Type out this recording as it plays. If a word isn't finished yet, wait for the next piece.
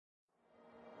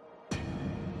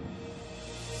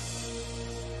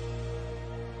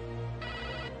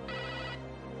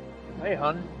Hey,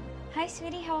 hon. Hi,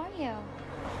 sweetie. How are you?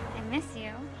 I miss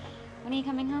you. When are you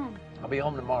coming home? I'll be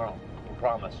home tomorrow. I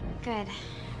promise. Good.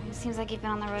 It seems like you've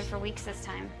been on the road for weeks this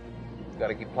time.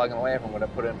 Gotta keep plugging away from what I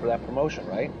put in for that promotion,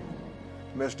 right?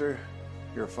 Mister,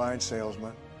 you're a fine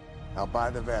salesman. I'll buy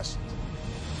the vest.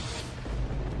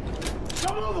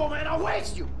 Don't move, man! I'll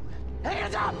waste you!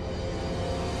 Hands up!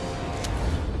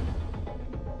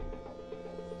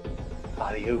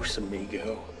 Adios,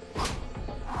 amigo.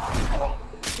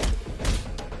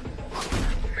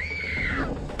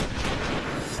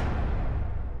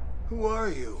 Who are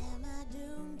you?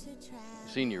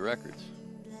 Seen your records.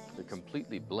 They're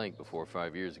completely blank before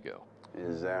 5 years ago.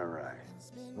 Is that right?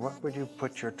 What would you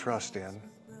put your trust in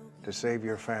to save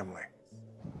your family?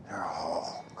 They're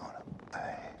all gonna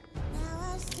pay.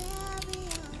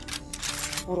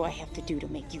 What do I have to do to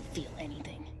make you feel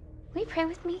anything? Will you pray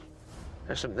with me?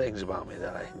 There's some things about me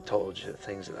that I told you,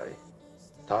 things that I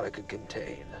thought I could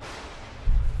contain.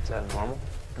 Is that normal?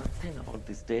 Nothing about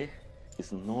this day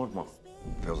is normal.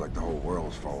 Feels like the whole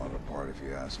world's falling apart, if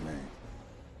you ask me.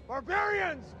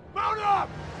 Barbarians! Mount up!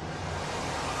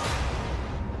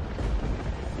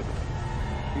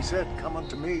 He said, "Come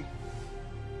unto me,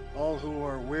 all who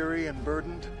are weary and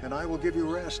burdened, and I will give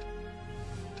you rest."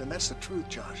 And that's the truth,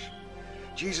 Josh.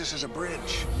 Jesus is a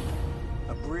bridge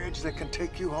that can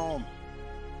take you home.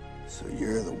 So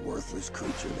you're the worthless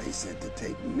creature they sent to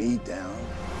take me down?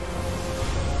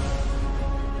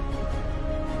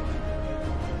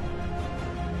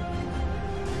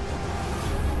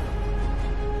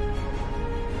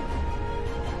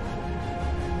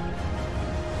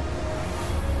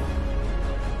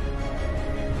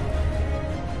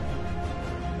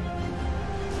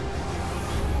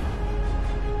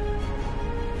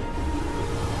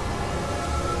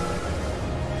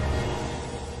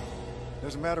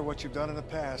 Doesn't matter what you've done in the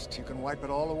past. You can wipe it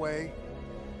all away,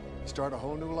 start a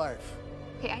whole new life.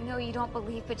 Okay, I know you don't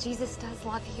believe, but Jesus does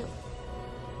love you.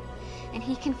 And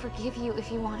he can forgive you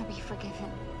if you want to be forgiven.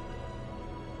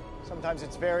 Sometimes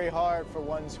it's very hard for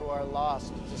ones who are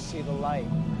lost to see the light.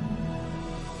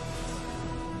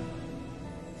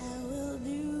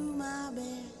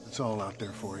 It's all out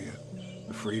there for you.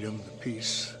 The freedom, the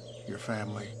peace, your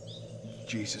family.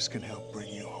 Jesus can help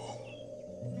bring you home.